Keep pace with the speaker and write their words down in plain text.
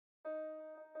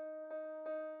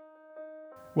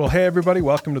Well, hey, everybody.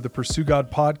 Welcome to the Pursue God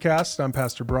podcast. I'm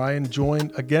Pastor Brian,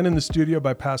 joined again in the studio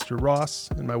by Pastor Ross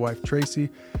and my wife, Tracy.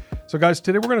 So, guys,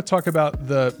 today we're going to talk about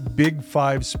the big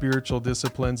 5 spiritual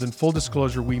disciplines. And full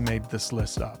disclosure, we made this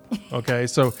list up. Okay,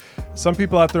 so some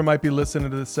people out there might be listening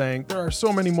to this saying, there are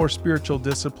so many more spiritual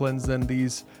disciplines than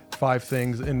these 5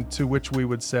 things, and to which we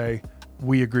would say,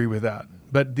 we agree with that.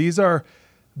 But these are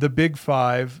the big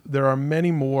 5. There are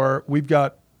many more. We've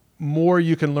got more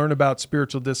you can learn about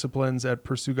spiritual disciplines at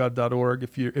pursuegod.org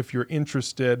if you're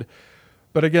interested.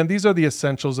 But again, these are the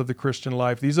essentials of the Christian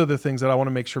life. These are the things that I want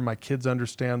to make sure my kids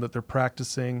understand, that they're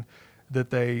practicing,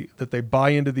 that they buy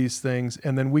into these things,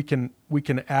 and then we can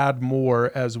add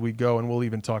more as we go, and we'll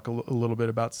even talk a little bit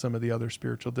about some of the other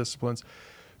spiritual disciplines.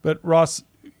 But Ross,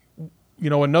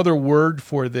 another word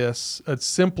for this, a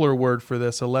simpler word for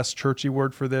this, a less churchy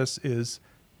word for this is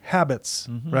habits,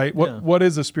 right? What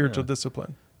is a spiritual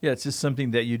discipline? Yeah, it's just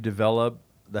something that you develop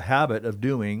the habit of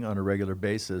doing on a regular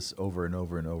basis over and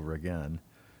over and over again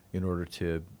in order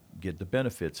to get the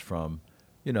benefits from,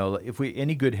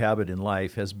 any good habit in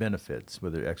life has benefits,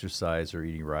 whether exercise or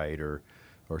eating right or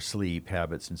sleep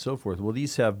habits and so forth. Well,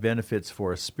 these have benefits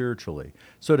for us spiritually.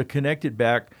 So to connect it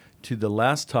back to the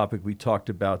last topic we talked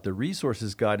about, the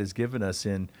resources God has given us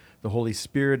in the Holy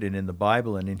Spirit and in the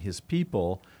Bible and in His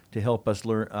people to help us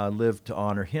live to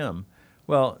honor Him.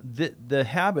 Well, the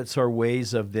habits are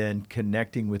ways of then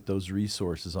connecting with those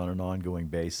resources on an ongoing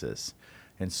basis.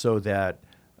 And so that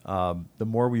the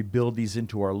more we build these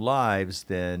into our lives,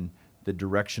 then the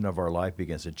direction of our life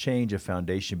begins to change. A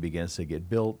foundation begins to get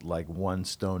built like one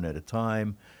stone at a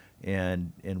time.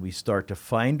 And we start to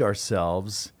find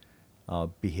ourselves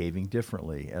behaving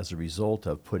differently as a result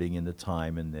of putting in the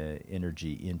time and the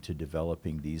energy into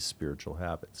developing these spiritual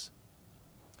habits.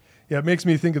 Yeah, it makes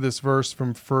me think of this verse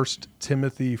from 1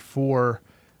 Timothy 4,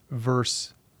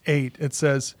 verse 8. It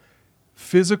says,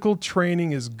 physical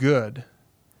training is good,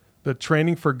 but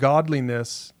training for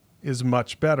godliness is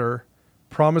much better,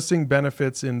 promising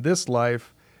benefits in this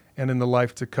life and in the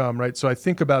life to come, right? So I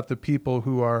think about the people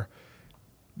who are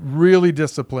really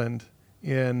disciplined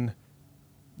in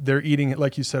their eating,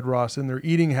 like you said, Ross, in their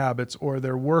eating habits or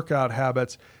their workout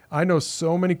habits. I know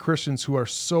so many Christians who are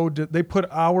they put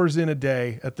hours in a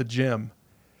day at the gym,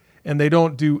 and they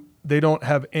don't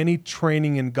have any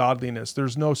training in godliness.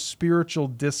 There's no spiritual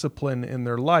discipline in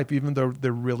their life, even though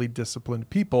they're really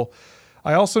disciplined people.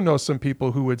 I also know some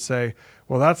people who would say,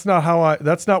 well, that's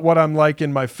not what I'm like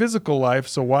in my physical life,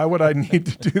 so why would I need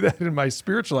to do that in my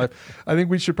spiritual life? I think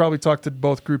we should probably talk to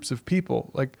both groups of people.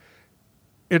 Like,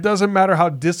 it doesn't matter how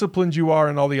disciplined you are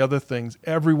and all the other things.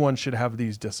 Everyone should have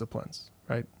these disciplines,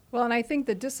 right? Well, and I think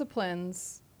the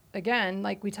disciplines, again,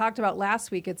 like we talked about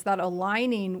last week, it's that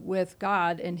aligning with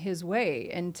God and His way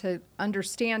and to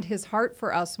understand His heart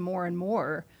for us more and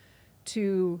more,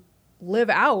 to live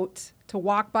out, to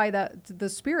walk by the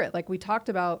Spirit, like we talked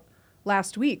about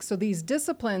last week. So these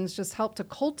disciplines just help to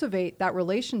cultivate that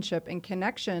relationship and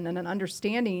connection and an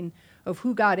understanding of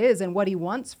who God is and what He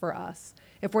wants for us.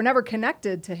 If we're never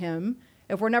connected to Him,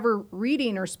 if we're never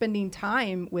reading or spending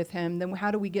time with Him, then how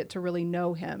do we get to really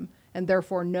know Him and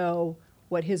therefore know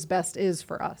what His best is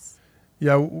for us?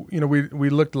 Yeah, we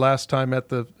looked last time at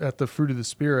the fruit of the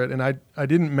Spirit, and I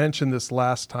didn't mention this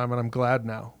last time, and I'm glad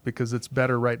now because it's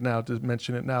better right now to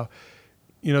mention it now.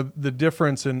 The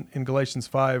difference in Galatians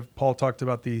 5, Paul talked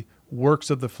about the works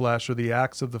of the flesh or the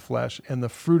acts of the flesh and the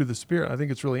fruit of the Spirit. I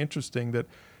think it's really interesting that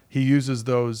he uses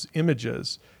those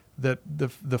images, that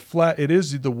the flesh, it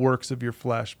is the works of your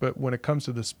flesh, but when it comes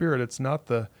to the Spirit, it's not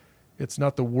the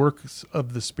works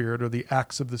of the Spirit or the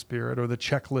acts of the Spirit or the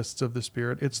checklists of the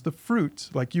Spirit. It's the fruit,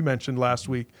 like you mentioned last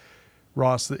week,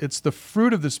 Ross. It's the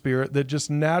fruit of the Spirit that just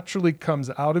naturally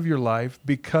comes out of your life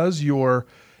because you're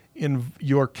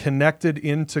connected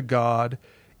into God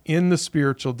in the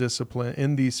spiritual discipline,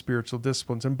 in these spiritual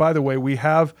disciplines. And by the way, we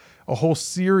have a whole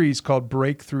series called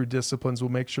Breakthrough Disciplines.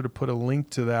 We'll make sure to put a link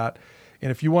to that. And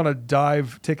if you want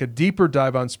to take a deeper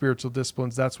dive on spiritual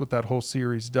disciplines, that's what that whole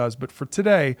series does. But for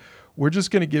today, we're just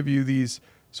going to give you these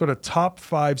sort of top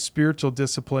 5 spiritual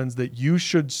disciplines that you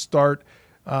should start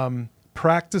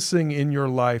practicing in your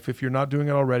life. If you're not doing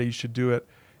it already, you should do it.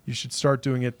 You should start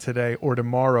doing it today or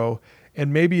tomorrow.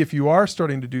 And maybe if you are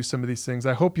starting to do some of these things,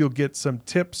 I hope you'll get some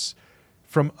tips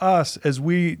from us as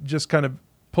we just kind of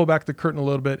pull back the curtain a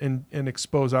little bit and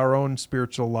expose our own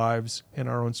spiritual lives and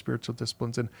our own spiritual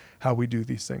disciplines and how we do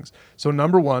these things. So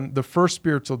number 1, the first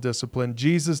spiritual discipline,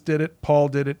 Jesus did it, Paul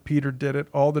did it, Peter did it,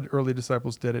 all the early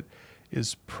disciples did it,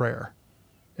 is prayer.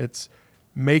 It's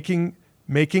making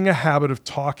a habit of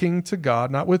talking to God,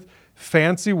 not with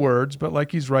fancy words, but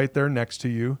like He's right there next to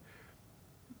you,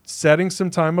 setting some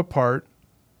time apart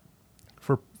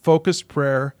focused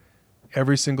prayer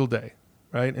every single day,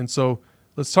 right? And so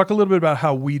let's talk a little bit about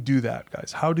how we do that,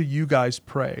 guys. How do you guys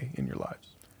pray in your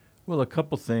lives? Well, a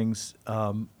couple things.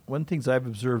 One things I've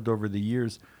observed over the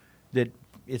years that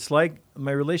it's like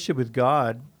my relationship with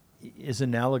God is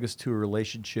analogous to a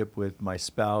relationship with my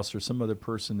spouse or some other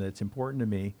person that's important to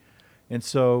me. And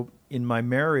so in my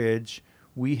marriage,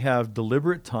 we have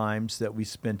deliberate times that we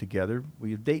spend together.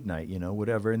 We have date night,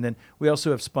 whatever. And then we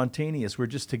also have spontaneous. We're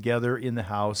just together in the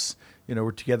house.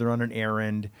 We're together on an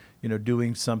errand,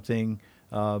 doing something,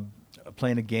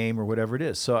 playing a game or whatever it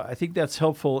is. So I think that's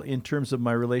helpful in terms of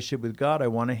my relationship with God. I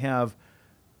want to have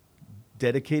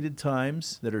dedicated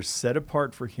times that are set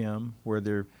apart for Him, where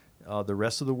the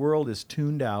rest of the world is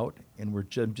tuned out and we're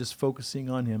just focusing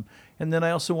on Him. And then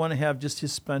I also want to have just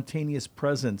His spontaneous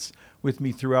presence with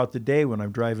me throughout the day when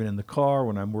I'm driving in the car,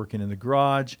 when I'm working in the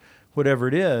garage, whatever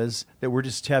it is, that we're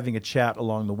just having a chat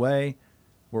along the way.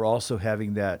 We're also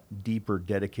having that deeper,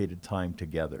 dedicated time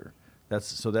together.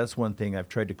 That's one thing. I've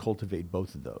tried to cultivate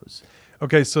both of those.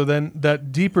 Okay, so then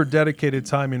that deeper, dedicated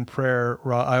time in prayer,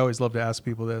 I always love to ask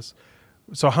people this.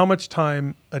 So how much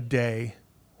time a day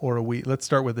or a week? Let's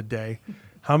start with a day.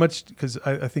 How much, because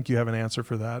I think you have an answer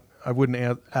for that. I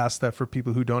wouldn't ask that for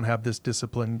people who don't have this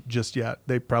discipline just yet.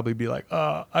 They'd probably be like,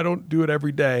 I don't do it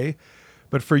every day.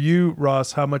 But for you,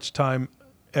 Ross, how much time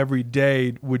every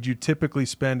day would you typically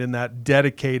spend in that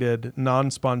dedicated,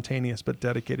 non-spontaneous, but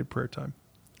dedicated prayer time?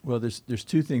 Well, there's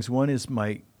two things. One is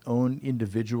my own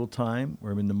individual time,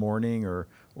 where I'm in the morning or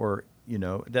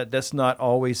that's not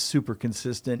always super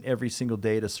consistent every single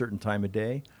day at a certain time of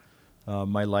day.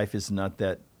 My life is not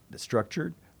that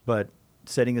structured, but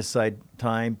setting aside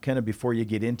time kind of before you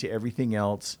get into everything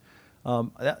else,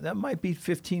 that might be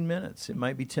 15 minutes. It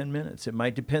might be 10 minutes.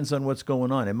 Depends on what's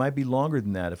going on. It might be longer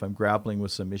than that if I'm grappling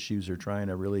with some issues or trying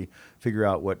to really figure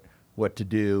out what to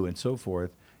do and so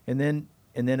forth. And then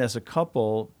as a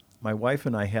couple, my wife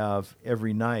and I have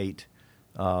every night,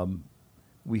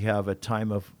 we have a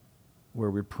time of where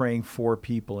we're praying for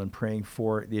people and praying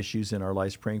for the issues in our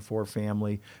lives, praying for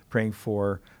family, praying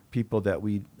for people that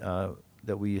we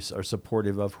are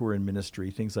supportive of who are in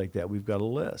ministry, things like that. We've got a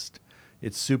list.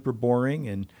 It's super boring,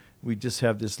 and we just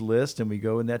have this list, and we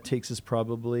go, and that takes us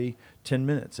probably 10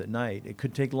 minutes at night. It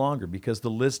could take longer because the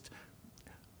list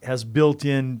has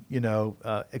built-in,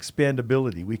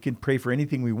 expandability. We can pray for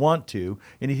anything we want to,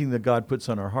 anything that God puts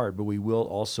on our heart, but we will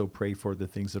also pray for the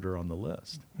things that are on the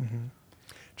list. Mm-hmm.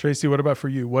 Tracy, what about for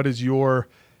you? What is your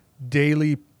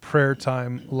daily prayer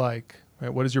time like?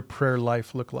 Right? What does your prayer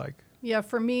life look like? Yeah,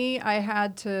 for me, it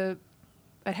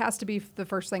has to be the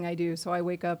first thing I do. So I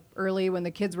wake up early when the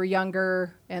kids were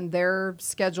younger and their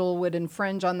schedule would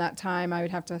infringe on that time. I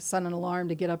would have to set an alarm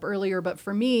to get up earlier. But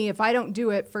for me, if I don't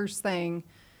do it first thing,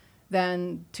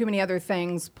 then too many other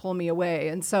things pull me away.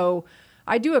 And so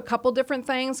I do a couple different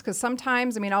things because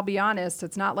sometimes, I'll be honest,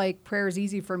 it's not like prayer is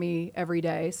easy for me every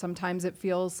day. Sometimes it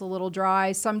feels a little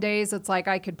dry. Some days it's like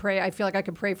I feel like I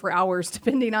could pray for hours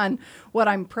depending on what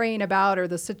I'm praying about or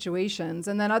the situations.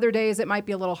 And then other days it might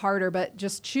be a little harder, but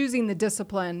just choosing the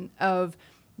discipline of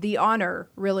the honor,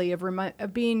 really,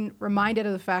 of being reminded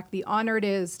of the fact the honor it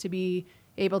is to be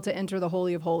able to enter the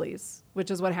Holy of Holies, which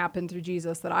is what happened through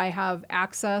Jesus, that I have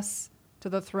access to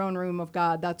the throne room of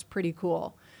God. That's pretty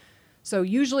cool. So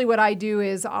usually what I do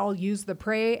is I'll use the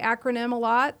PRAY acronym a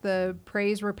lot, the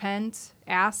praise, repent,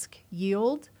 ask,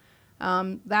 yield.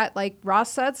 That, like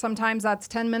Ross said, sometimes that's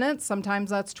 10 minutes,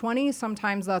 sometimes that's 20,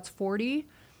 sometimes that's 40.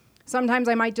 Sometimes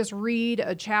I might just read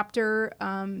a chapter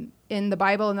in the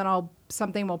Bible and then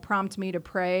something will prompt me to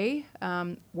pray.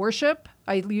 Worship,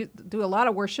 I do a lot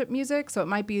of worship music, so it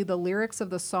might be the lyrics of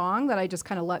the song that I just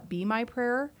kind of let be my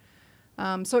prayer.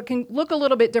 So it can look a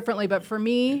little bit differently, but for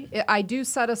me, I do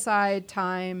set aside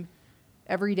time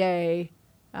every day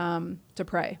to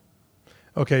pray.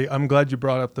 Okay, I'm glad you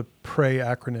brought up the PRAY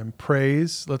acronym.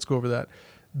 Praise, let's go over that.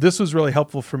 This was really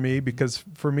helpful for me because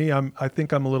for me, I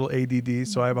think I'm a little ADD,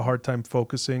 so I have a hard time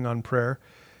focusing on prayer.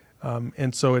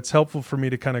 And so it's helpful for me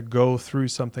to kind of go through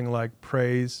something like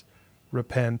praise,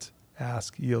 repent,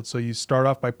 ask, yield. So you start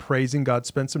off by praising God,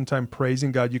 spend some time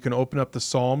praising God. You can open up the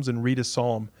Psalms and read a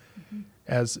psalm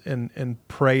and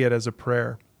pray it as a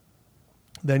prayer.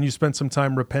 Then you spend some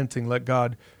time repenting. Let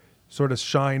God sort of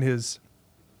shine His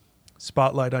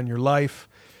spotlight on your life.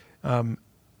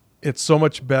 It's so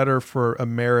much better for a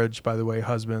marriage, by the way,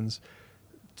 husbands,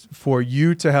 for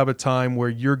you to have a time where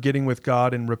you're getting with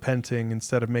God and repenting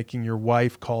instead of making your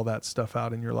wife call that stuff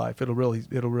out in your life. It'll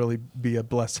really be a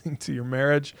blessing to your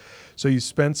marriage. So you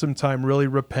spend some time really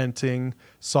repenting,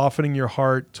 softening your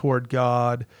heart toward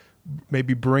God,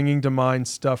 maybe bringing to mind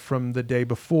stuff from the day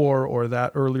before or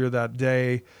that earlier that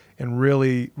day, and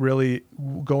really, really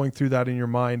going through that in your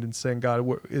mind and saying, God,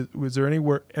 was there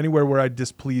anywhere where I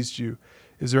displeased you?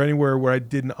 Is there anywhere where I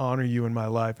didn't honor you in my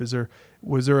life?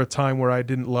 Was there a time where I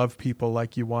didn't love people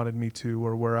like you wanted me to,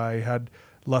 or where I had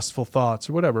lustful thoughts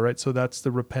or whatever, right? So that's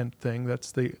the repent thing.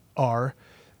 That's the R.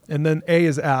 And then A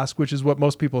is ask, which is what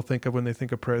most people think of when they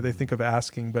think of prayer. They think of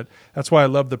asking, but that's why I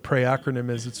love the PRAY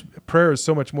acronym. Prayer is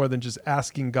so much more than just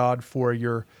asking God for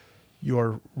your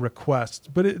requests,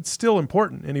 but it's still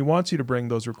important, and he wants you to bring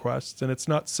those requests, and it's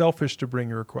not selfish to bring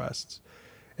your requests.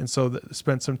 And so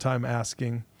spend some time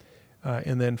asking.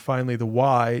 And then finally, the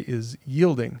Y is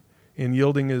yielding. And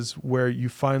yielding is where you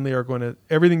finally are going to,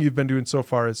 everything you've been doing so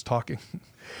far is talking.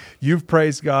 You've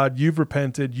praised God, you've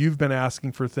repented, you've been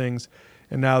asking for things.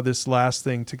 And now this last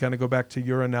thing, to kind of go back to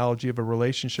your analogy of a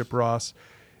relationship, Ross,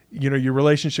 your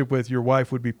relationship with your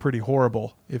wife would be pretty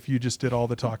horrible if you just did all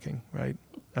the talking, right?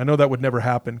 I know that would never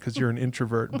happen because you're an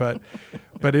introvert, but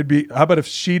it'd be, how about if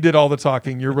she did all the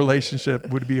talking? Your relationship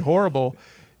would be horrible.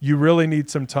 You really need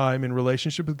some time in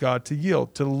relationship with God to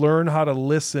yield, to learn how to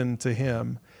listen to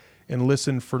him and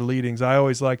listen for leadings. I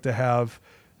always like to have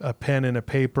a pen and a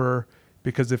paper,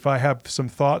 because if I have some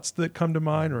thoughts that come to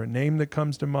mind or a name that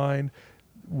comes to mind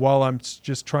while I'm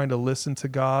just trying to listen to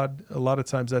God, a lot of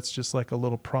times that's just like a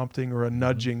little prompting or a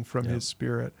nudging from his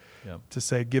spirit to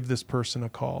say, give this person a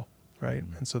call, right?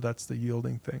 And so that's the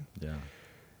yielding thing. Yeah.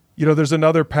 There's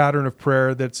another pattern of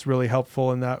prayer that's really helpful,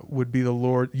 and that would be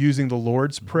using the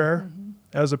Lord's Prayer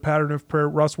as a pattern of prayer.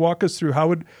 Ross, walk us through how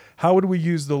would we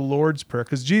use the Lord's Prayer?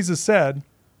 Because Jesus said,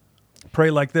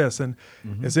 pray like this. And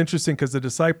it's interesting because the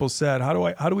disciples said, how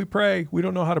do we pray? We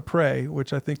don't know how to pray,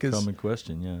 which I think is common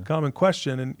question. Yeah. Common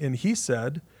question. And he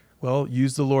said, well,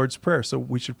 use the Lord's Prayer. So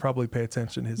we should probably pay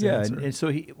attention to his answer. And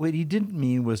so what he didn't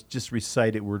mean was just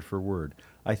recite it word for word.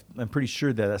 I'm pretty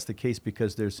sure that's the case,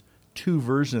 because there's two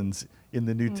versions in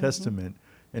the New Testament,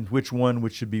 and which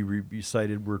should be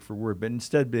recited word for word. But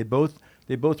instead, they both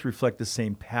reflect the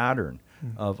same pattern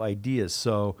of ideas.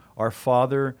 So our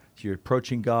Father, you're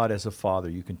approaching God as a father.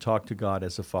 You can talk to God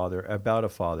as a father, about a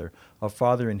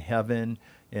Father in heaven.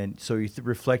 And so you're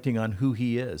reflecting on who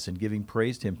he is and giving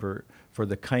praise to him for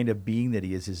the kind of being that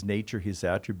he is, his nature, his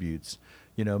attributes.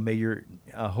 May your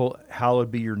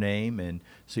hallowed be your name. And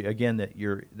so again,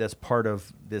 that's part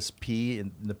of this P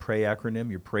in the PRAY acronym.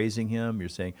 You're praising him. You're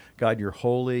saying, God, you're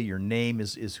holy. Your name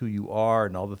is who you are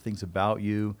and all the things about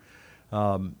you.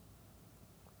 And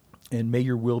may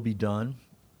your will be done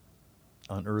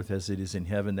on earth as it is in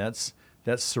heaven. That's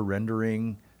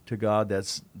surrendering to God.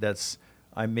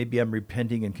 I'm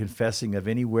repenting and confessing of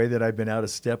any way that I've been out of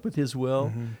step with his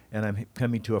will, and I'm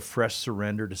coming to a fresh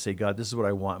surrender to say, God, this is what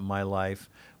I want in my life.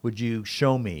 Would you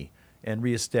show me and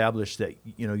reestablish that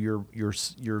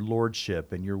your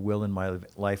lordship and your will in my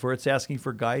life? Or it's asking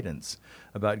for guidance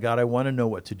about, God, I want to know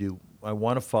what to do. I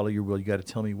want to follow your will. You got to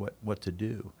tell me what to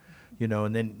do.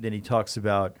 And then he talks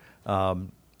about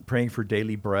praying for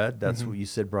daily bread. That's what you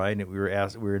said, Brian. That we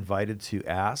were invited to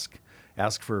ask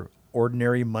for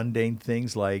ordinary, mundane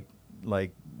things like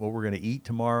what we're going to eat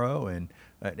tomorrow, and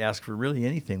ask for really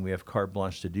anything. We have carte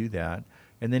blanche to do that.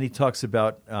 And then he talks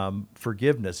about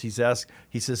forgiveness. He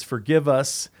says, forgive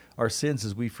us our sins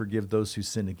as we forgive those who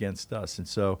sin against us. And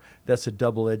so that's a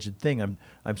double-edged thing.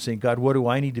 I'm saying, God, what do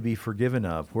I need to be forgiven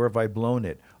of? Where have I blown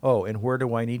it? Oh, and where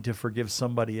do I need to forgive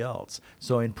somebody else?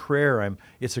 So in prayer,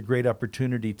 it's a great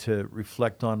opportunity to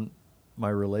reflect on my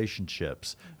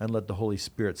relationships and let the Holy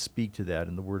Spirit speak to that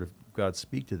and the Word of God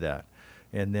speak to that.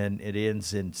 And then it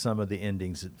ends in some of the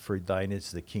endings, for thine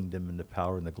is the kingdom and the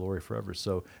power and the glory forever.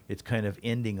 So it's kind of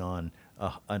ending on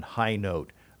a high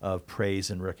note of praise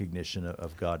and recognition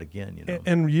of God again,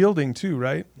 And yielding too,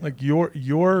 right? Yeah. Like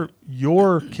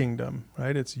your kingdom,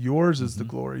 right? It's yours is the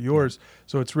glory, yours.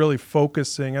 So it's really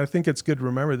focusing. I think it's good to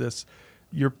remember this.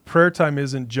 Your prayer time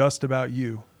isn't just about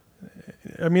you.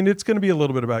 I mean, it's going to be a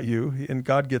little bit about you, and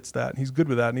God gets that. And he's good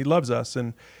with that, and he loves us,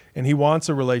 and he wants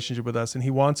a relationship with us, and he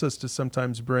wants us to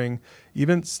sometimes bring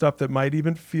even stuff that might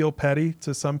even feel petty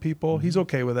to some people. He's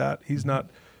okay with that. He's not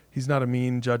a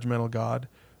mean, judgmental God,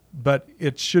 but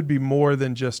it should be more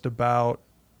than just about,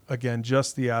 again,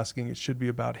 just the asking. It should be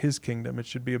about his kingdom. It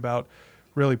should be about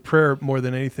really prayer more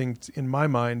than anything in my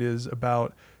mind is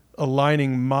about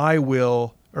aligning my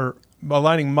will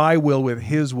with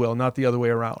his will, not the other way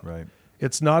around. Right.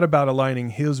 It's not about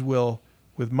aligning his will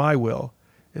with my will.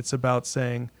 It's about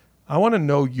saying, I want to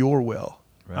know your will.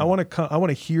 Right. I want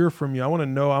to hear from you. I want to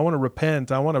know, I want to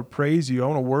repent. I want to praise you. I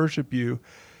want to worship you.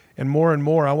 And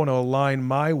more, I want to align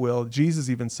my will. Jesus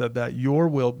even said that, your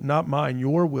will, not mine,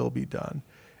 your will be done.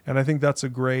 And I think that's a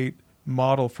great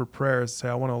model for prayer, is to say,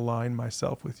 I want to align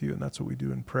myself with you. And that's what we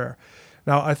do in prayer.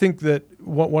 Now, I think that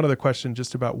one other question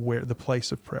just about where the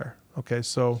place of prayer. Okay,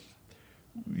 so,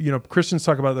 Christians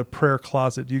talk about the prayer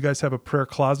closet. Do you guys have a prayer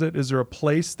closet? Is there a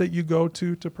place that you go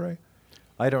to pray?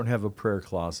 I don't have a prayer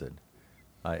closet.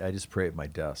 I just pray at my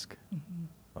desk. Mm-hmm.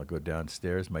 I'll go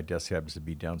downstairs. My desk happens to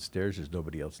be downstairs. There's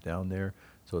nobody else down there,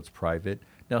 so it's private.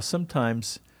 Now,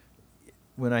 sometimes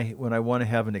when I want to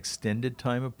have an extended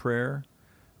time of prayer,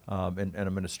 and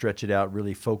I'm going to stretch it out,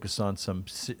 really focus on some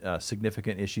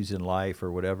significant issues in life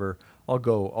or whatever, I'll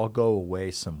go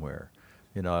away somewhere.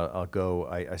 I'll go.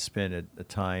 I spent a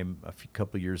time a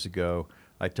couple of years ago.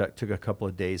 I took a couple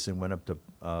of days and went up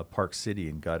to Park City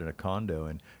and got in a condo,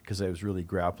 and because I was really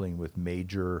grappling with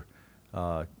major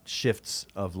shifts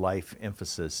of life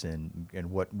emphasis and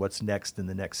what's next in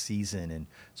the next season, and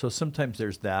so sometimes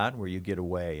there's that where you get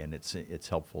away, and it's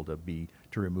helpful to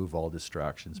remove all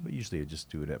distractions. But usually I just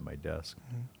do it at my desk.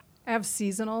 Mm-hmm. I have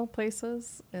seasonal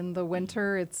places. In the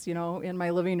winter, it's in my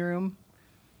living room,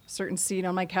 certain seat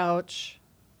on my couch,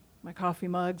 my coffee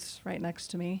mug's right next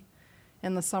to me.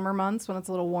 In the summer months, when it's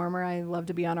a little warmer, I love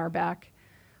to be on our back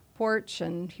porch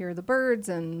and hear the birds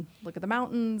and look at the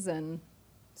mountains, and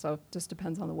so it just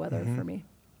depends on the weather for me.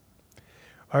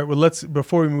 All right, well,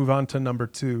 before we move on to number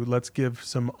 2, let's give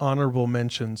some honorable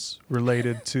mentions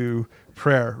related to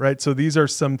prayer, right? So these are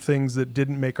some things that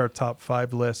didn't make our top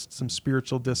 5 list, some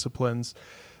spiritual disciplines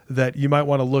that you might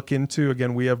want to look into.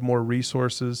 Again, we have more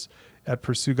resources at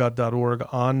pursuegod.org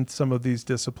on some of these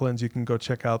disciplines. You can go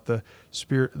check out the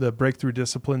Breakthrough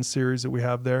Disciplines series that we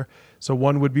have there. So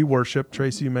one would be worship.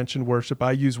 Tracy, you mentioned worship.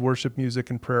 I use worship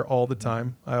music in prayer all the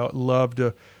time. I love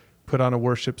to put on a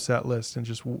worship set list and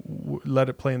just let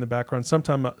it play in the background.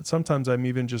 Sometimes I'm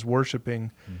even just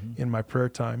worshiping in my prayer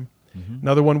time. Mm-hmm.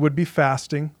 Another one would be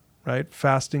fasting, right?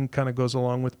 Fasting kind of goes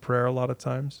along with prayer a lot of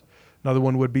times. Another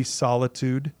one would be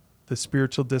solitude, the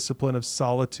spiritual discipline of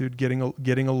solitude,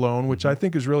 getting alone, which I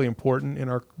think is really important in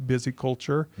our busy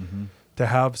culture, to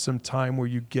have some time where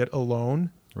you get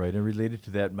alone. Right, and related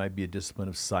to that might be a discipline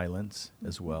of silence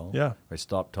as well. Yeah. I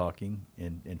stop talking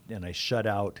and I shut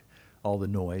out all the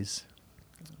noise.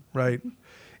 Right.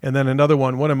 And then another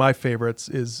one of my favorites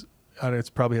is, I don't know,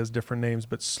 it probably has different names,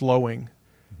 but slowing,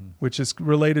 which is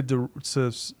related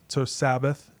to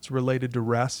Sabbath. It's related to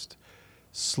rest.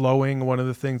 Slowing, one of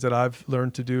the things that I've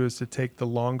learned to do is to take the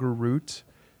longer route.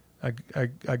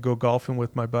 I go golfing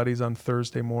with my buddies on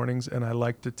Thursday mornings, and I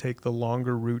like to take the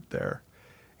longer route there.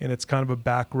 And it's kind of a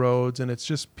back roads, and it's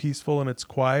just peaceful and it's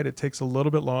quiet. It takes a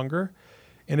little bit longer.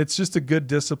 And it's just a good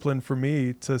discipline for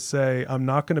me to say, I'm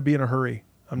not going to be in a hurry.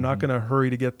 I'm not going to hurry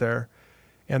to get there.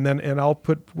 And I'll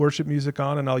put worship music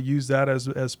on, and I'll use that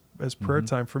as prayer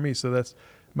time for me. So that's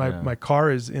my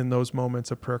car is in those moments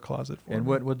a prayer closet for me. And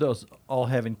what those all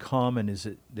have in common is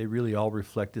that they really all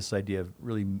reflect this idea of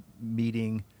really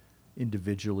meeting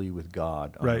individually with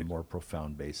God on a more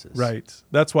profound basis. Right.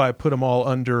 That's why I put them all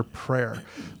under prayer.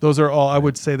 Those are all, I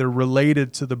would say, they're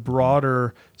related to the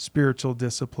broader spiritual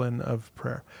discipline of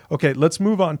prayer. Okay, let's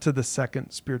move on to the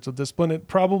second spiritual discipline.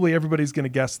 Probably everybody's going to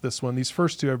guess this one. These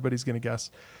first two, everybody's going to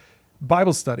guess.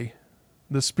 Bible study.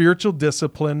 The spiritual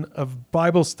discipline of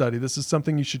Bible study. This is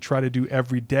something you should try to do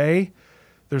every day.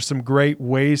 There's some great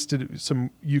ways to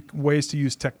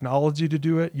use technology to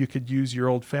do it. You could use your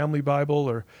old family Bible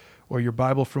or your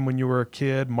Bible from when you were a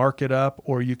kid, mark it up,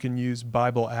 or you can use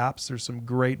Bible apps. There's some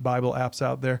great Bible apps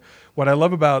out there. What I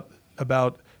love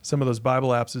about some of those Bible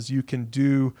apps is you can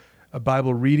do a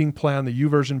Bible reading plan. The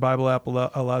YouVersion Bible app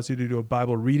allows you to do a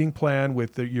Bible reading plan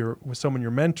with someone you're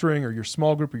mentoring, or your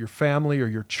small group, or your family, or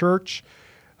your church.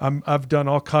 I've done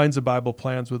all kinds of Bible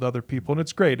plans with other people, and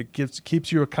it's great. It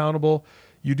keeps you accountable.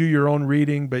 You do your own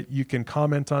reading, but you can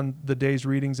comment on the day's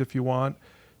readings if you want.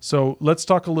 So let's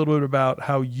talk a little bit about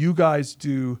how you guys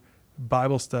do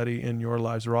Bible study in your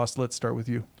lives. Ross, let's start with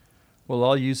you. Well,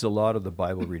 I'll use a lot of the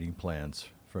Bible reading plans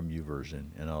from YouVersion,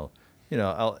 and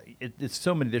there's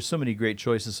so many great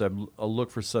choices. I'll look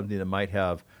for something that might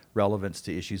have relevance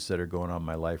to issues that are going on in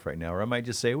my life right now, or I might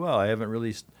just say, well, I haven't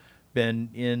really been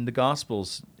in the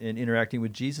Gospels and interacting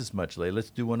with Jesus much lately.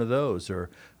 Let's do one of those, or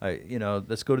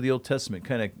let's go to the Old Testament,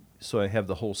 kind of, so I have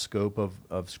the whole scope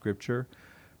of Scripture.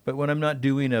 But when I'm not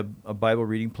doing a Bible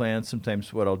reading plan,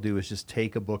 sometimes what I'll do is just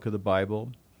take a book of the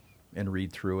Bible and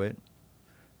read through it.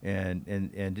 And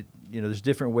there's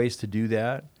different ways to do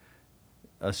that.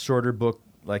 A shorter book,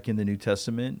 like in the New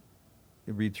Testament,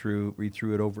 read through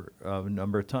it over a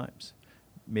number of times.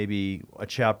 Maybe a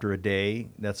chapter a day,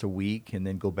 that's a week, and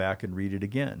then go back and read it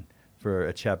again for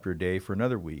a chapter a day for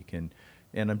another week. And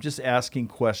And I'm just asking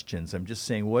questions. I'm just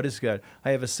saying, what is God?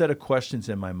 I have a set of questions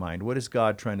in my mind. What is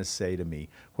God trying to say to me?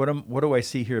 What do I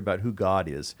see here about who God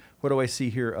is? What do I see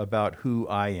here about who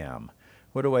I am?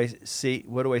 What do I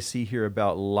see here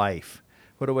about life?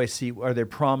 What do I see? Are there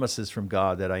promises from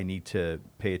God that I need to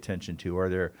pay attention to?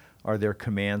 Are there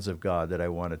commands of God that I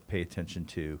want to pay attention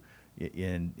to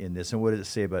in this? And what does it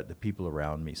say about the people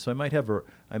around me? So I might have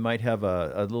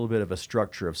a little bit of a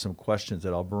structure of some questions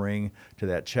that I'll bring to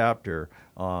that chapter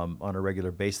on a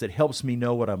regular basis that helps me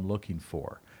know what I'm looking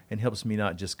for and helps me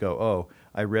not just go, oh,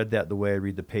 I read that the way I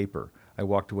read the paper. I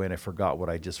walked away and I forgot what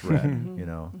I just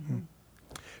read.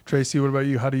 Tracy, what about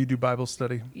you? How do you do Bible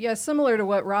study? Yeah, similar to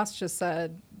what Ross just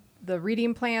said. The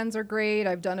reading plans are great.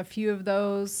 I've done a few of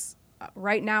those.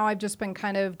 Right now, I've just been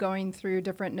kind of going through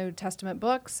different New Testament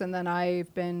books, and then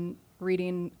I've been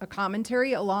reading a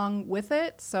commentary along with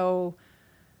it. So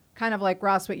kind of like,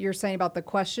 Ross, what you're saying about the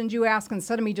questions you ask,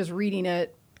 instead of me just reading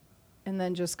it and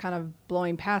then just kind of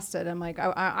blowing past it, I'm like,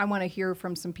 I want to hear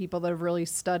from some people that have really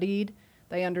studied.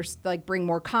 They bring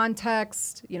more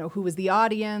context, who was the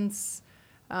audience,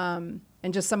 and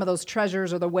just some of those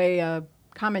treasures or the way a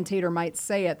commentator might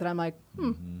say it that I'm like,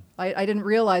 I didn't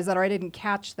realize that, or I didn't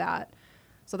catch that.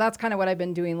 So that's kind of what I've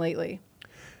been doing lately.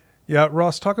 Yeah,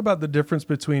 Ross, talk about the difference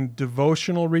between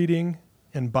devotional reading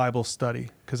and Bible study,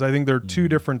 because I think they're two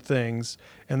different things.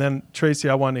 And then, Tracy,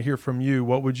 I want to hear from you.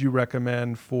 What would you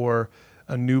recommend for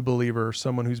a new believer,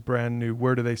 someone who's brand new?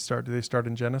 Where do they start? Do they start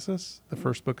in Genesis, the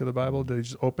first book of the Bible? Do they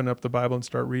just open up the Bible and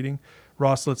start reading?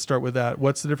 Ross, let's start with that.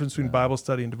 What's the difference between Bible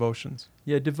study and devotions?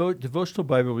 Yeah, devotional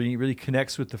Bible reading really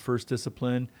connects with the first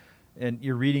discipline, and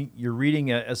you're reading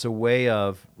it as a way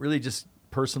of really just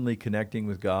personally connecting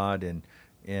with God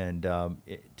and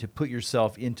to put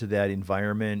yourself into that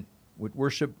environment. With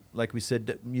worship, like we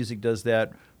said, music does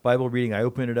that. Bible reading, I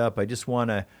open it up. I just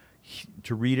want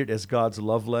to read it as God's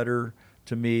love letter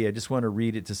to me. I just want to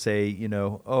read it to say,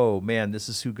 oh man, this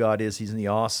is who God is. He's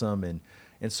awesome,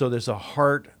 and so there's a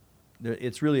heart.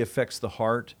 It really affects the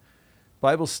heart.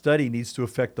 Bible study needs to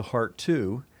affect the heart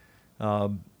too,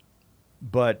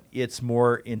 but it's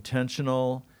more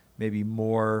intentional, maybe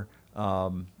more.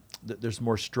 There's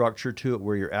more structure to it,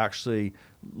 where you're actually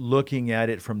looking at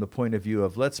it from the point of view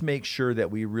of, let's make sure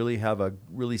that we really have a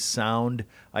really sound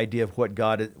idea of what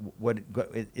God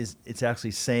is it's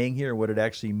actually saying here, what it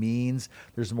actually means.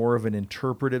 There's more of an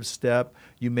interpretive step.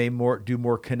 You may do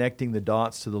more connecting the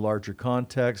dots to the larger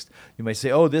context. You may say,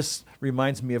 oh, this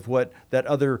reminds me of what that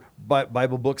other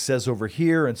Bible book says over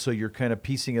here, and so you're kind of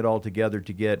piecing it all together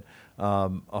to get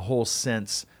a whole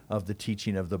sense of the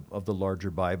teaching of the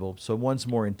larger Bible. So one's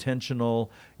more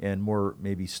intentional and more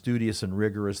maybe studious and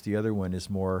rigorous. The other one is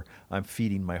more, I'm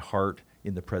feeding my heart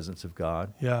in the presence of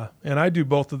God. Yeah, and I do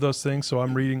both of those things. So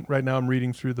I'm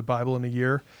reading through the Bible in a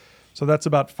year. So that's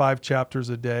about 5 chapters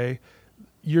a day.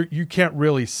 You can't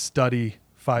really study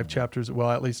 5 chapters.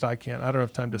 Well, at least I can't. I don't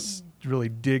have time to really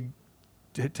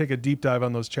take a deep dive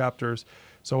on those chapters.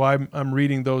 So I'm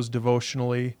reading those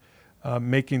devotionally.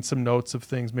 Making some notes of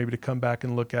things, maybe to come back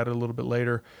and look at it a little bit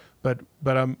later. But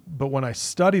when I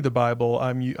study the Bible,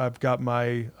 I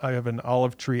have an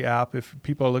Olive Tree app. If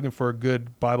people are looking for a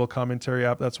good Bible commentary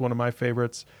app, that's one of my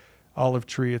favorites. Olive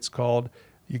Tree, it's called.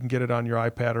 You can get it on your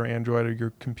iPad or Android or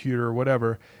your computer or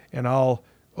whatever. And I'll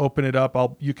open it up.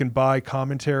 You can buy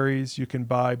commentaries, you can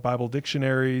buy Bible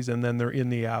dictionaries, and then they're in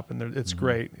the app, and it's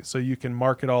great. So you can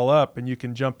mark it all up, and you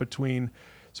can jump between.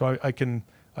 So I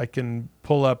can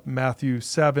pull up Matthew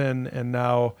 7, and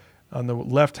now on the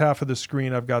left half of the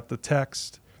screen, I've got the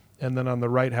text, and then on the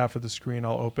right half of the screen,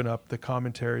 I'll open up the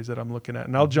commentaries that I'm looking at,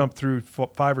 and I'll jump through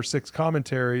 5 or 6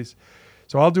 commentaries.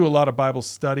 So I'll do a lot of Bible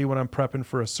study when I'm prepping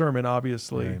for a sermon,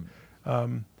 obviously, right.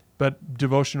 But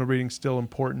devotional reading is still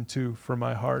important too for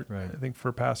my heart. Right. I think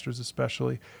for pastors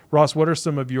especially. Ross, what are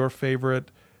some of your favorite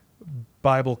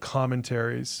Bible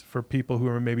commentaries for people who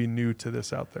are maybe new to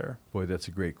this out there? Boy, that's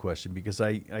a great question, because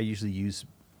I usually use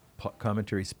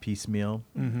commentaries piecemeal.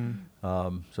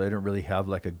 So I don't really have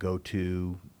like a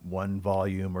go-to 1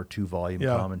 volume or 2 volume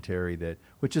commentary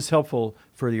which is helpful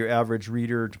for your average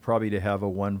reader to have a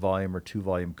 1 volume or 2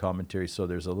 volume commentary. So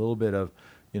there's a little bit of,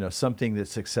 something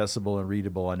that's accessible and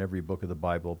readable on every book of the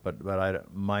Bible, but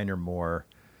mine are more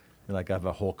like I have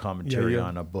a whole commentary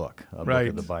on a book of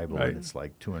the Bible, and it's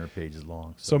like 200 pages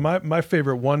long. So my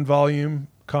favorite 1 volume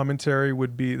commentary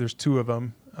would be, there's 2 of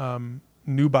them.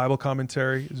 New Bible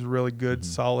Commentary is a really good,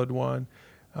 solid one.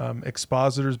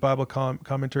 Expositor's Bible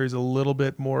Commentary is a little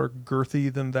bit more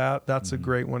girthy than that. That's a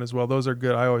great one as well. Those are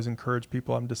good. I always encourage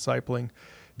people I'm discipling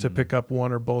to pick up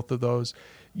one or both of those.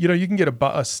 You know, you can get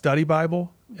a study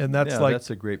Bible, and that's that's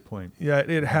a great point. Yeah,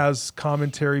 it has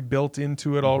commentary built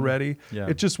into it already. Yeah.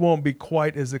 It just won't be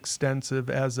quite as extensive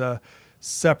as a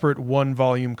separate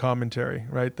one-volume commentary,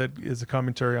 right? That is a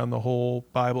commentary on the whole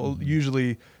Bible,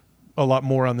 usually a lot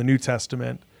more on the New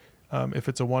Testament. If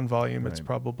it's a one volume, it's Right.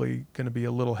 probably going to be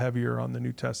a little heavier on the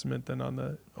New Testament than on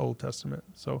the Old Testament.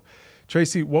 So,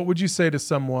 Tracy, what would you say to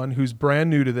someone who's brand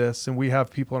new to this, and we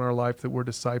have people in our life that we're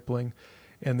discipling,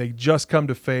 and they just come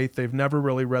to faith, they've never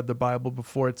really read the Bible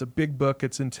before, it's a big book,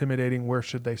 it's intimidating, where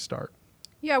should they start?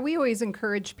 Yeah, we always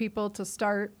encourage people to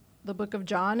start the book of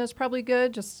John is probably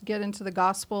good. Just get into the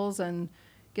Gospels and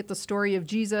get the story of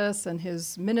Jesus and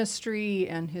his ministry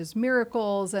and his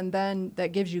miracles, and then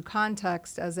that gives you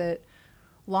context as it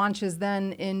launches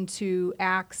then into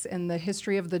Acts and the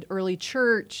history of the early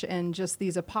church and just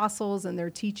these apostles and their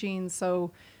teachings.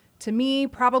 So to me,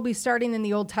 probably starting in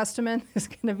the Old Testament is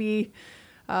going to be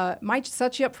might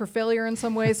set you up for failure in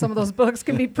some ways. Some of those books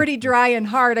can be pretty dry and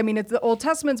hard. I mean, the Old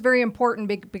Testament's very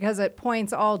important because it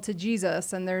points all to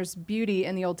Jesus, and there's beauty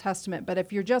in the Old Testament. But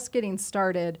if you're just getting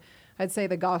started, I'd say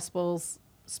the Gospels,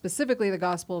 specifically the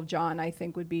Gospel of John, I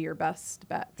think would be your best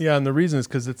bet. Yeah, and the reason is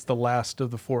because it's the last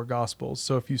of the four Gospels.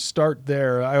 So if you start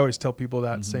there, I always tell people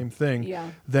that same thing. Yeah.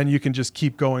 Then you can just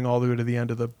keep going all the way to the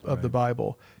end of the Right.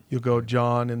 Bible. You'll go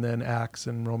John and then Acts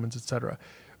and Romans, etc.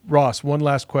 Ross, one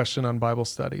last question on Bible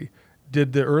study.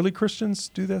 Did the early Christians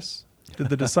do this? Did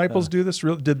the disciples do this?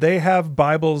 Did they have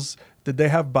Bibles? Did they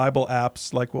have Bible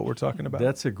apps like what we're talking about?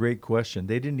 That's a great question.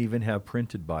 They didn't even have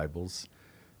printed Bibles.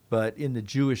 But in the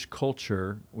Jewish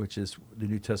culture, which is the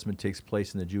New Testament takes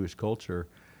place in the Jewish culture,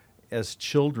 as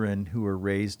children who were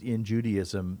raised in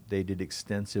Judaism, they did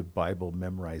extensive Bible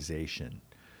memorization.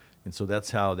 And so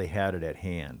that's how they had it at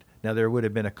hand. Now, there would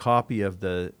have been a copy of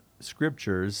the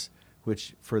scriptures,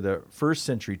 which for the first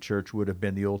century church would have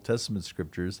been the Old Testament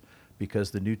scriptures,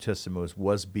 because the New Testament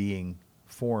was being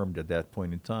formed at that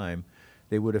point in time.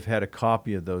 They would have had a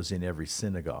copy of those in every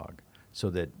synagogue so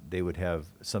that they would have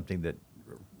something that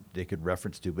they could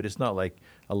reference to. But it's not like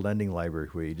a lending library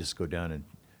where you just go down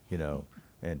and,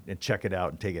 and check it out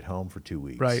and take it home for 2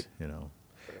 weeks. Right.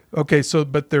 Okay,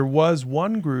 but there was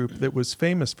one group that was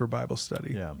famous for Bible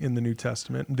study in the New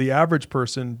Testament. The average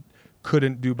person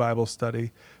couldn't do Bible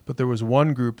study, but there was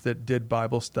one group that did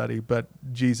Bible study, but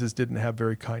Jesus didn't have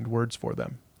very kind words for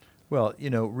them. Well,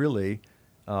 really,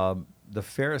 the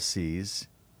Pharisees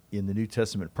in the New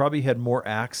Testament probably had more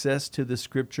access to the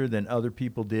scripture than other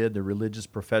people did, the religious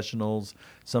professionals.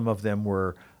 Some of them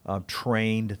were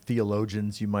trained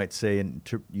theologians, you might say, and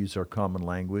to use our common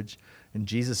language. And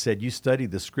Jesus said, you study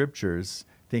the scriptures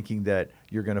thinking that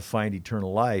you're going to find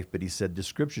eternal life, but he said the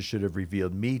scripture should have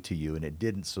revealed me to you, and it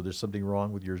didn't. So there's something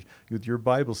wrong with your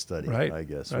Bible study, right. I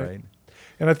guess, right? Right?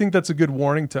 And I think that's a good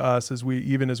warning to us as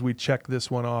we check this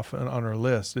one off on our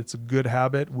list. It's a good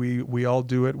habit. We all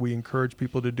do it. We encourage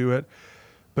people to do it,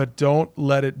 but don't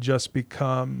let it just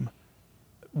become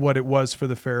what it was for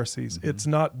the Pharisees. Mm-hmm. It's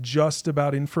not just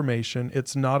about information.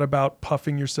 It's not about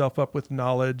puffing yourself up with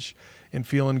knowledge and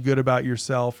feeling good about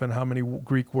yourself and how many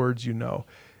Greek words you know.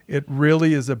 It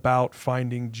really is about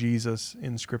finding Jesus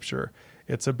in Scripture.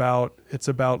 It's about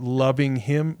loving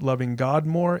him, loving God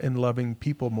more, and loving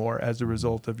people more as a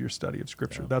result of your study of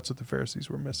Scripture. Yeah. That's what the Pharisees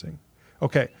were missing.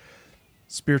 Okay,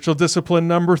 spiritual discipline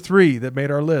number 3 that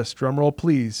made our list. Drum roll,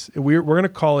 please. We're going to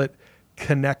call it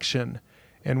connection.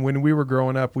 And when we were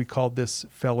growing up, we called this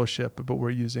fellowship, but we're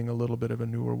using a little bit of a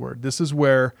newer word. This is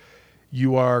where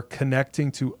you are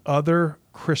connecting to other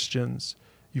Christians.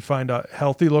 You find a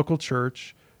healthy local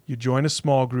church. You join a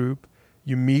small group.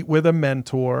 You meet with a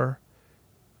mentor.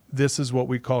 This is what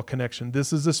we call connection.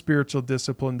 This is a spiritual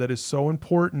discipline that is so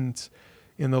important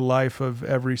in the life of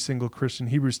every single Christian.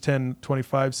 Hebrews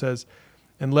 10:25 says,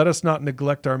 "And let us not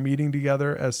neglect our meeting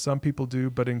together as some people do,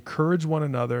 but encourage one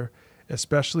another,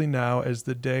 especially now as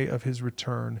the day of his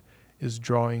return is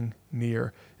drawing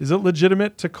near." Is it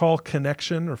legitimate to call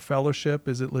connection or fellowship?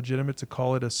 Is it legitimate to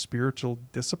call it a spiritual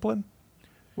discipline?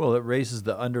 Well, it raises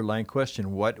the underlying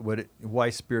question, why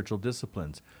spiritual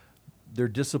disciplines? They're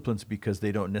disciplines because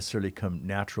they don't necessarily come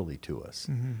naturally to us.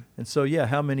 Mm-hmm. And so,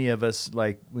 how many of us,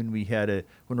 like when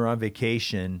we're on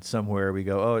vacation somewhere, we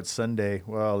go, oh, it's Sunday,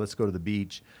 well, let's go to the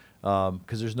beach,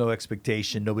 because there's no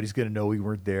expectation, nobody's going to know we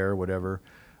weren't there, or whatever.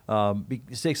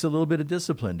 It takes a little bit of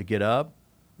discipline to get up,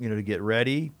 to get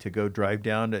ready, to go drive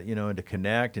down to, and to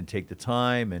connect and take the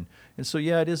time. And so,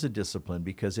 it is a discipline,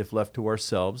 because if left to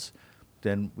ourselves,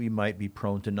 then we might be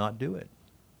prone to not do it.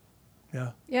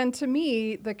 Yeah. And to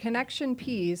me, the connection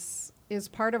piece is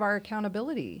part of our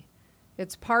accountability.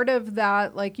 It's part of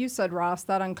that, like you said, Ross,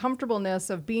 that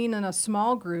uncomfortableness of being in a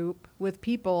small group with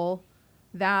people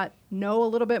that know a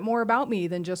little bit more about me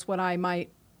than just what I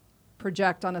might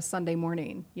project on a Sunday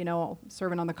morning,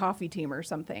 serving on the coffee team or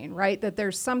something, right? That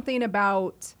there's something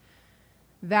about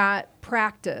that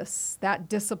practice, that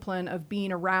discipline of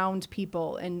being around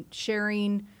people and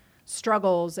sharing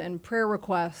struggles and prayer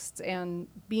requests and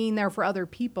being there for other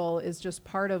people is just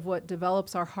part of what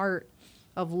develops our heart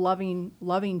of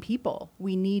loving people.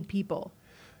 We need people.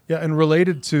 Yeah, and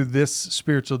related to this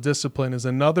spiritual discipline is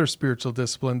another spiritual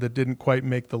discipline that didn't quite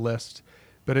make the list,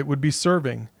 but it would be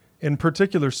serving. In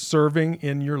particular, serving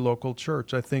in your local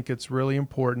church. I think it's really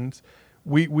important.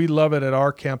 We love it at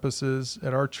our campuses,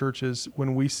 at our churches,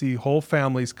 when we see whole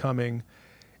families coming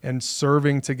and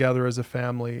serving together as a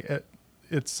family.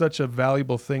 It's such a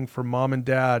valuable thing for mom and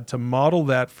dad to model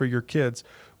that for your kids.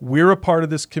 We're a part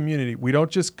of this community. We don't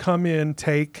just come in,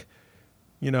 take,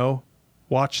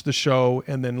 watch the show,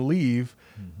 and then leave.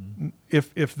 Mm-hmm.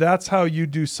 If that's how you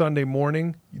do Sunday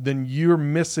morning, then you're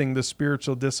missing the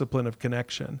spiritual discipline of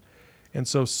connection. And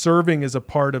so serving is a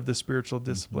part of the spiritual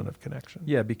discipline of connection.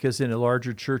 Yeah, because in a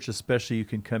larger church especially, you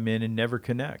can come in and never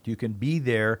connect. You can be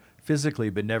there physically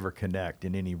but never connect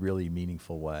in any really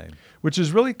meaningful way. Which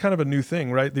is really kind of a new thing,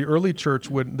 right? The early church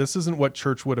this isn't what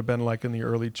church would have been like in the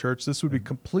early church. This would be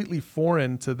completely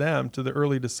foreign to them, to the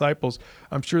early disciples.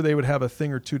 I'm sure they would have a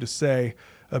thing or two to say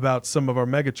about some of our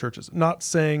megachurches. Not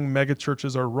saying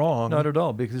megachurches are wrong. Not at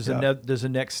all, because there's a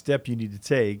next step you need to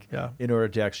take in order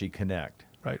to actually connect.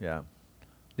 Right. Yeah.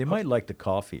 They might like the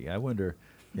coffee. I wonder,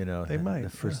 they might.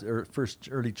 The first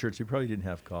early church, they probably didn't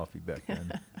have coffee back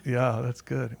then. Yeah, that's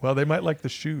good. Well, they might like the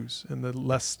shoes and the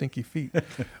less stinky feet.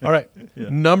 All right.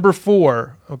 Number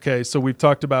 4. Okay, so we've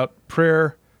talked about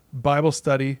prayer, Bible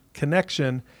study,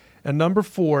 connection. And number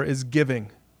 4 is giving,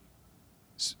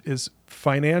 is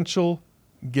financial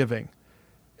giving.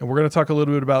 And we're going to talk a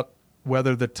little bit about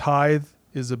whether the tithe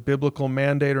is a biblical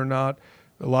mandate or not.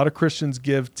 A lot of Christians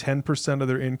give 10% of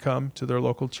their income to their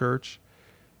local church.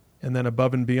 And then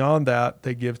above and beyond that,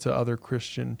 they give to other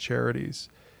Christian charities.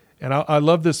 And I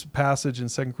love this passage in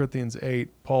 2 Corinthians 8.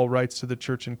 Paul writes to the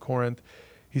church in Corinth.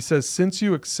 He says, since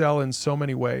you excel in so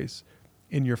many ways,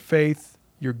 in your faith,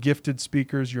 your gifted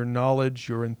speakers, your knowledge,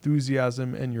 your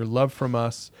enthusiasm, and your love from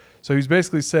us. So he's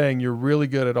basically saying you're really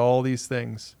good at all these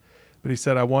things. But he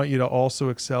said, I want you to also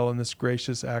excel in this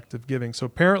gracious act of giving. So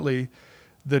apparently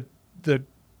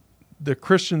the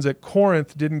Christians at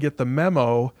Corinth didn't get the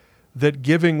memo that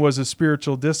giving was a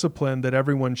spiritual discipline that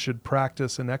everyone should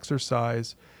practice and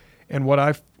exercise. And what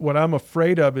I'm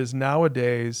afraid of is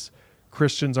nowadays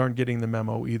Christians aren't getting the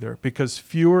memo either, because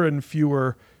fewer and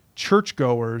fewer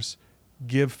churchgoers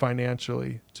give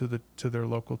financially to their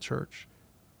local church.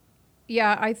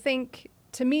 Yeah, I think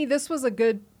to me this was a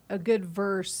good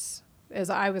verse as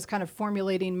I was kind of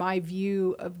formulating my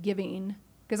view of giving.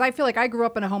 Because I feel like I grew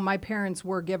up in a home, my parents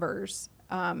were givers.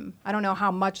 I don't know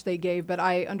how much they gave, but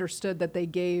I understood that they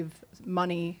gave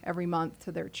money every month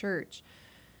to their church.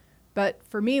 But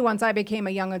for me, once I became a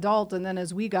young adult and then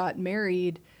as we got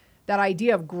married, that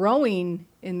idea of growing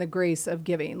in the grace of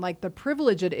giving, like the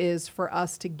privilege it is for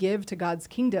us to give to God's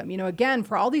kingdom. Again,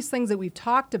 for all these things that we've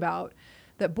talked about,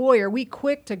 that boy, are we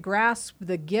quick to grasp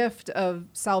the gift of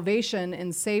salvation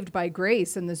and saved by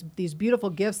grace and these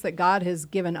beautiful gifts that God has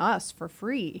given us for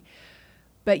free.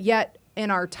 But yet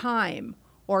in our time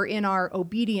or in our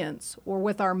obedience or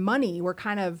with our money, we're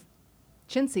kind of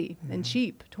chintzy and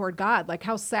cheap toward God. Like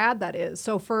how sad that is.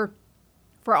 So for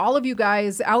all of you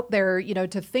guys out there,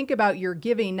 to think about your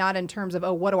giving, not in terms of,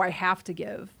 what do I have to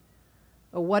give?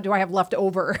 Or what do I have left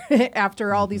over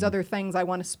after all these other things I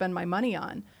want to spend my money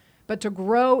on? But to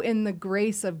grow in the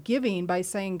grace of giving by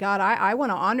saying, God, I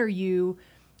want to honor you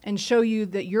and show you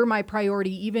that you're my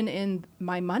priority, even in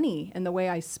my money and the way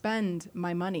I spend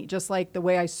my money, just like the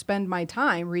way I spend my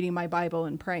time reading my Bible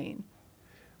and praying.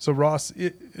 So Ross,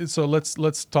 so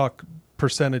let's talk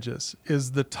percentages.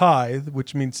 Is the tithe,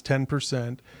 which means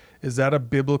 10%, is that a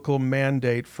biblical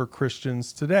mandate for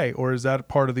Christians today? Or is that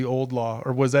part of the old law?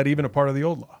 Or was that even a part of the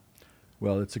old law?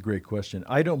 Well, it's a great question.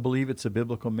 I don't believe it's a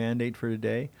biblical mandate for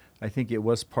today. I think it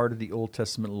was part of the Old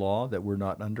Testament law that we're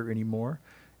not under anymore.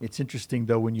 It's interesting,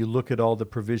 though, when you look at all the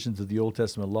provisions of the Old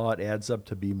Testament law, it adds up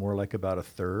to be more like about a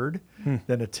third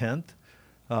than a tenth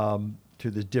to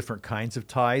the different kinds of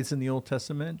tithes in the Old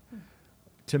Testament.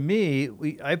 To me,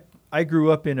 I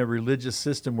grew up in a religious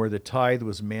system where the tithe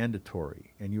was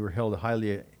mandatory, and you were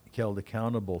highly held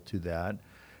accountable to that.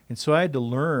 And so I had to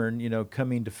learn,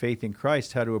 coming to faith in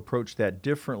Christ, how to approach that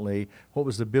differently. What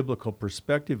was the biblical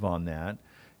perspective on that?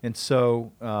 And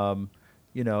so,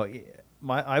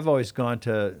 I've always gone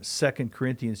to 2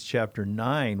 Corinthians chapter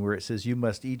 9, where it says, you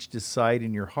must each decide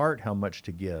in your heart how much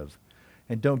to give.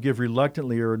 And don't give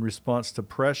reluctantly or in response to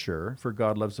pressure, for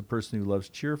God loves the person who loves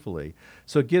cheerfully.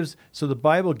 So the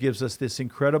Bible gives us this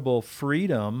incredible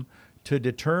freedom to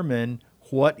determine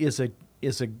what is a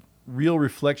real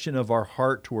reflection of our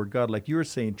heart toward God. Like you were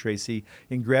saying, Tracy,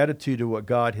 in gratitude to what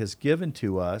God has given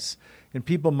to us. And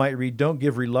people might read, don't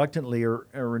give reluctantly or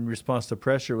in response to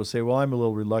pressure, will say, well, I'm a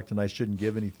little reluctant, I shouldn't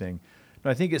give anything.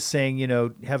 No, I think it's saying,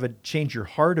 change your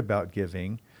heart about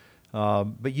giving,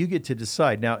 but you get to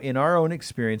decide. Now, in our own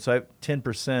experience,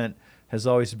 10% has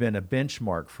always been a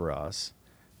benchmark for us,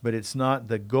 but it's not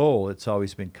the goal. It's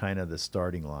always been kind of the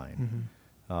starting line.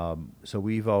 Mm-hmm. So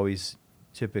we've always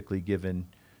typically given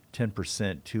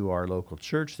 10% to our local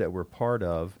church that we're part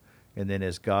of, and then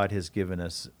as God has given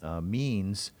us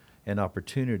means and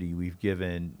opportunity, we've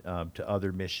given to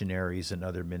other missionaries and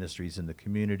other ministries in the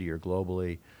community or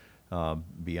globally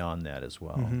beyond that as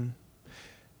well. Mm-hmm.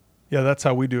 Yeah, that's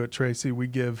how we do it, Tracy. We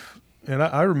give, and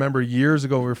I remember years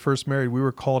ago when we were first married, we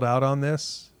were called out on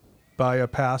this by a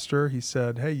pastor. He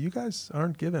said, hey, you guys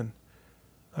aren't giving.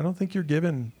 I don't think you're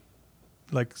giving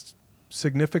like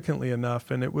significantly enough.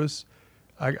 And it was,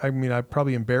 I mean,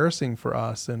 probably embarrassing for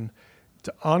us. And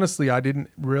honestly,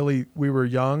 we were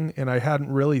young and I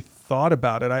hadn't really thought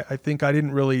about it. I think I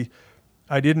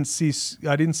didn't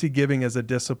see giving as a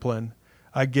discipline.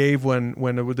 I gave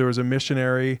when there was a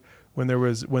missionary, when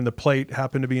the plate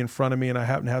happened to be in front of me and I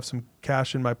happened to have some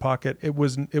cash in my pocket. It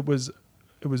was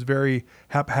very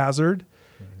haphazard.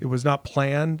 Mm-hmm. It was not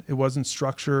planned. It wasn't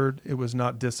structured. It was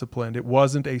not disciplined. It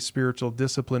wasn't a spiritual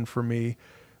discipline for me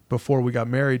before we got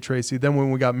married, Tracy. Then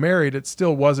when we got married, it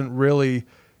still wasn't really,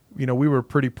 we were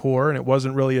pretty poor and it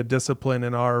wasn't really a discipline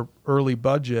in our early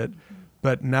budget, mm-hmm.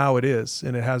 but now it is,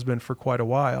 and it has been for quite a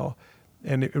while.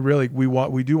 And it really,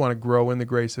 we do want to grow in the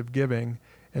grace of giving.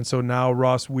 And so now,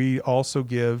 Ross, we also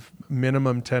give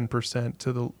minimum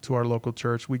 10% to our local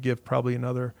church. We give probably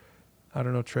another, I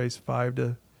don't know, Trace, 5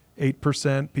 to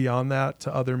 8% beyond that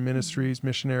to other ministries,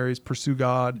 missionaries, Pursue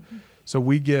God. Mm-hmm. So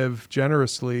we give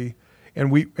generously,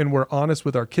 and we're honest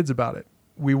with our kids about it.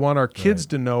 We want our kids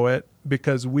to know it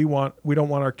because we don't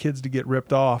want our kids to get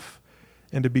ripped off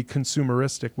and to be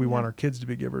consumeristic. We want our kids to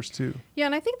be givers too. Yeah,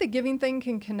 and I think the giving thing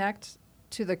can connect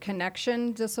to the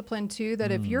connection discipline too,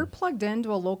 that if you're plugged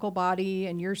into a local body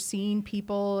and you're seeing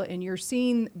people and you're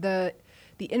seeing the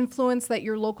influence that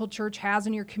your local church has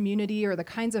in your community, or the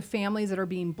kinds of families that are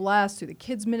being blessed through the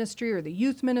kids ministry or the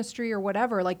youth ministry or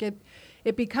whatever, like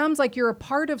it becomes like you're a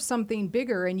part of something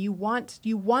bigger, and you want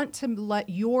to let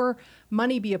your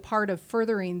money be a part of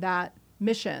furthering that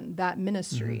mission, that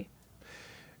ministry.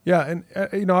 Mm-hmm. Yeah,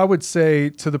 and I would say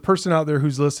to the person out there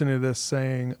who's listening to this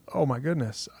saying, "Oh my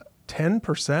goodness,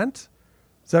 10%?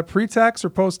 Is that pre-tax or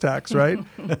post-tax, right?"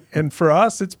 And for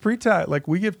us, it's pre-tax. Like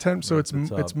we give 10, so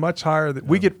it's much higher.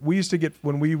 We used to get,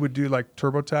 when we would do like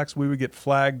TurboTax, we would get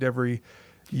flagged every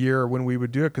year when we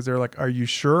would do it because they're like, "Are you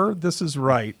sure this is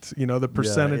right?" The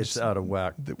percentage it's out of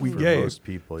whack that we gave most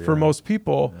people. Yeah. For most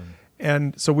people. Yeah.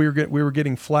 And so we were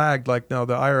getting flagged like, "No,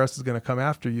 the IRS is going to come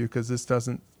after you because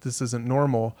this isn't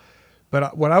normal."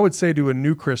 But what I would say to a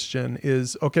new Christian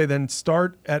is, okay, then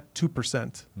start at 2%,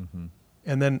 mm-hmm.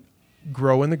 and then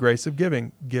grow in the grace of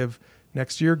giving.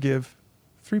 Next year, give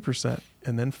 3%,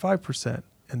 and then 5%,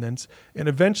 and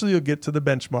eventually you'll get to the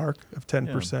benchmark of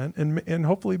 10%, and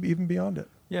hopefully even beyond it.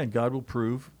 Yeah, and God will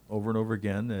prove over and over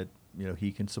again that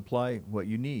He can supply what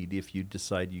you need if you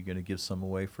decide you're going to give some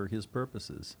away for His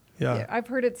purposes. Yeah, I've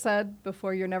heard it said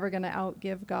before, you're never going to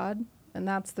outgive God. And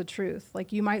that's the truth.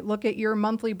 Like, you might look at your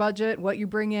monthly budget, what you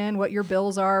bring in, what your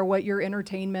bills are, what your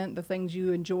entertainment, the things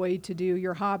you enjoy to do,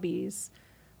 your hobbies.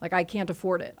 Like, I can't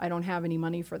afford it. I don't have any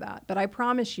money for that. But I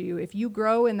promise you, if you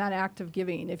grow in that act of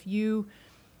giving, if you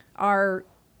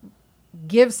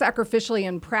give sacrificially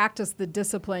and practice the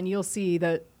discipline, you'll see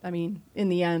that, in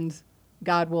the end,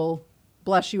 God will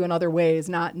bless you in other ways,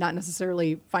 not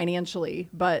necessarily financially,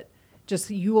 but just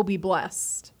you will be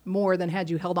blessed more than had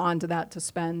you held on to that to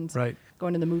spend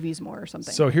going to the movies more or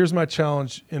something. So here's my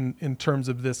challenge in terms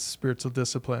of this spiritual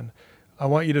discipline. I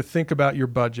want you to think about your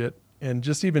budget, and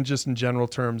just in general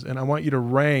terms, and I want you to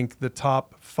rank the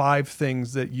top 5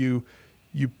 things that you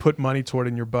put money toward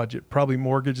in your budget. Probably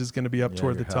mortgage is going to be up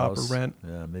toward the top, or rent.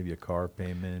 Yeah, maybe a car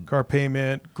payment,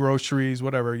 groceries,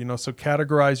 whatever. So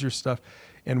categorize your stuff.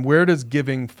 And where does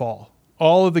giving fall?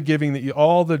 All of the giving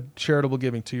all the charitable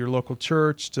giving to your local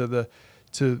church, to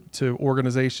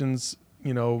organizations,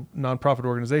 nonprofit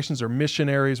organizations or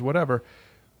missionaries, whatever.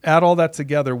 add all that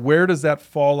together, where does that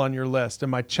fall on your list?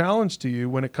 And my challenge to you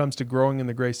when it comes to growing in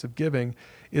the grace of giving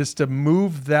is to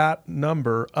move that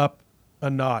number up a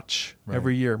notch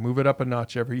every year. Move it up a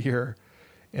notch every year.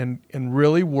 And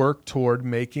really work toward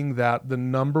making that the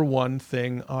number one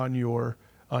thing on your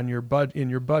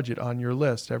budget, on your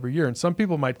list every year. And some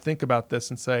people might think about this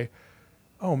and say,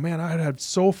 oh man, I had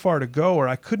so far to go, or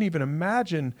I couldn't even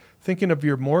imagine thinking of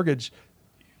your mortgage.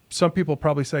 Some people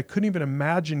probably say, I couldn't even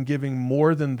imagine giving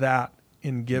more than that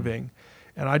in giving.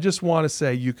 And I just want to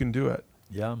say you can do it.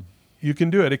 Yeah. You can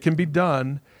do it. It can be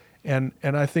done. And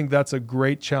I think that's a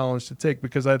great challenge to take,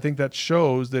 because I think that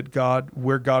shows that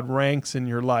where God ranks in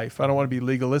your life. I don't want to be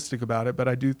legalistic about it, but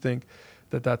I do think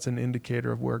that that's an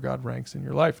indicator of where God ranks in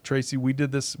your life. Tracy, we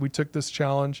took this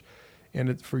challenge,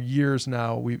 and for years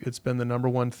now, it's been the number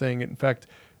one thing. In fact,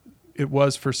 it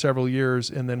was for several years,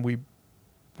 and then we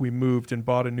moved and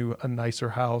bought a nicer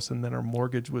house, and then our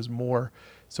mortgage was more.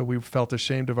 So we felt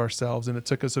ashamed of ourselves, and it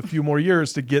took us a few more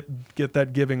years to get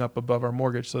that giving up above our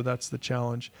mortgage. So that's the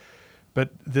challenge.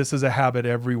 But this is a habit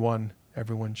everyone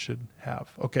should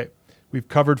have. Okay, we've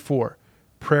covered 4: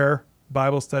 prayer,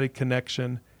 Bible study,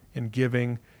 connection, and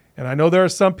giving. And I know there are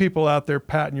some people out there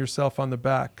patting yourself on the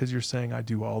back because you're saying, I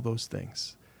do all those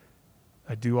things.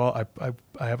 I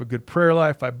have a good prayer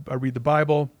life. I read the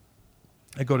Bible.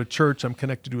 I go to church. I'm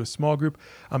connected to a small group.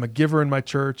 I'm a giver in my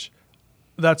church.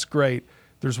 That's great.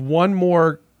 There's one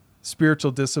more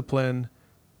spiritual discipline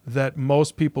that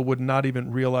most people would not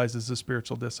even realize is a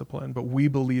spiritual discipline, but we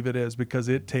believe it is because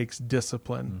it takes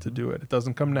discipline to do it. It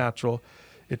doesn't come natural.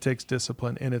 It takes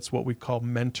discipline, and it's what we call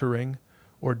mentoring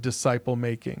or disciple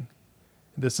making.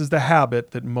 This is the habit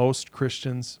that most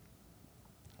Christians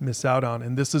miss out on,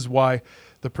 and this is why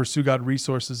the Pursue God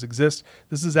resources exist.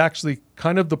 This is actually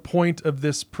kind of the point of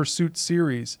this Pursuit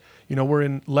series. We're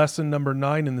in lesson number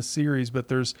 9 in the series, but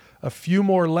there's a few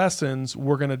more lessons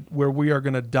where we are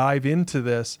gonna dive into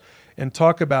this and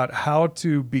talk about how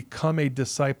to become a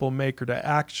disciple maker, to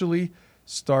actually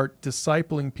start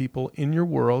discipling people in your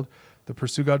world. The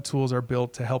Pursue God tools are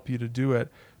built to help you to do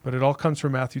it, but it all comes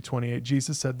from Matthew 28.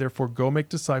 Jesus said, therefore, go make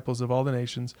disciples of all the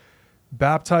nations,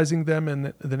 baptizing them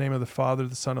in the name of the Father,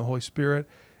 the Son, and the Holy Spirit,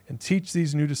 and teach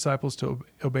these new disciples to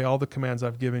obey all the commands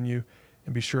I've given you,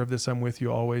 and be sure of this, I'm with you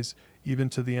always, even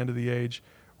to the end of the age.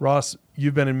 Ross,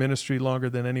 you've been in ministry longer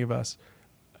than any of us.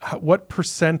 What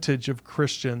percentage of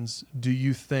Christians do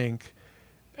you think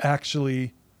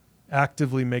actually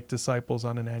actively make disciples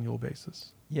on an annual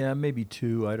basis? Yeah, maybe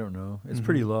 2. I don't know. It's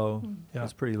pretty low. Yeah.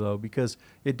 It's pretty low because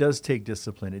it does take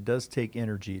discipline. It does take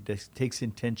energy. It takes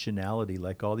intentionality,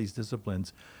 like all these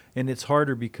disciplines. And it's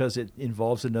harder because it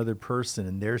involves another person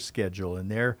and their schedule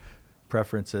and their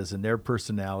preferences and their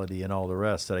personality and all the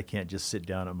rest, that I can't just sit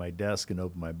down at my desk and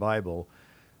open my Bible.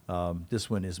 This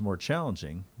one is more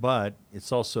challenging, but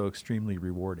it's also extremely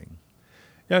rewarding.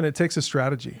 Yeah, and it takes a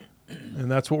strategy. And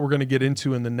that's what we're going to get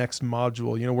into in the next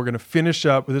module. We're going to finish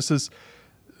up. This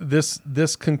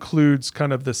concludes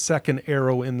kind of the second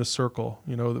arrow in the circle.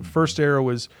 The first arrow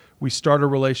is we start a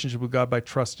relationship with God by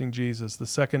trusting Jesus. The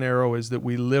second arrow is that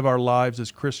we live our lives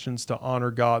as Christians to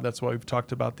honor God. That's why we've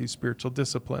talked about these spiritual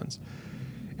disciplines.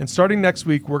 And starting next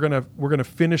week, we're gonna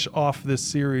finish off this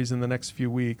series in the next few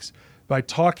weeks by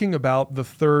talking about the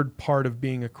third part of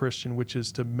being a Christian, which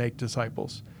is to make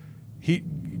disciples.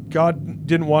 God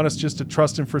didn't want us just to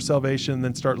trust Him for salvation and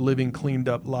then start living cleaned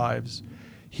up lives.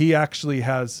 He actually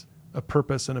has a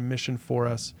purpose and a mission for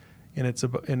us,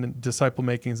 and disciple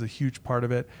making is a huge part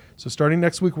of it. So starting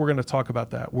next week, we're going to talk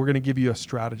about that. We're going to give you a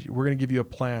strategy. We're going to give you a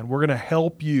plan. We're going to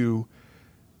help you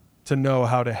to know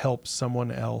how to help someone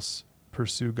else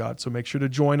pursue God. So make sure to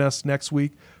join us next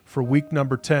week for week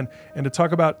number 10 and to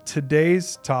talk about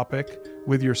today's topic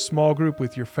with your small group,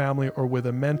 with your family, or with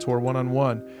a mentor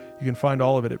one-on-one. You can find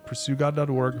all of it at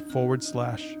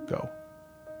pursuegod.org/go.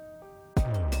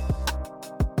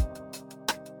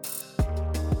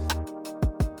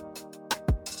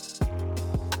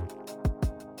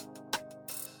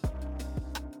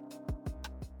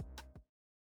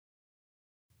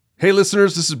 Hey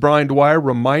listeners, this is Brian Dwyer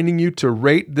reminding you to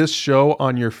rate this show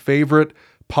on your favorite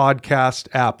podcast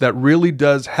app. That really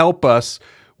does help us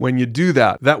when you do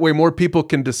that. That way more people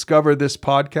can discover this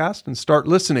podcast and start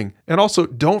listening. And also,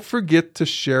 don't forget to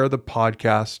share the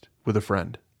podcast with a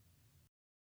friend.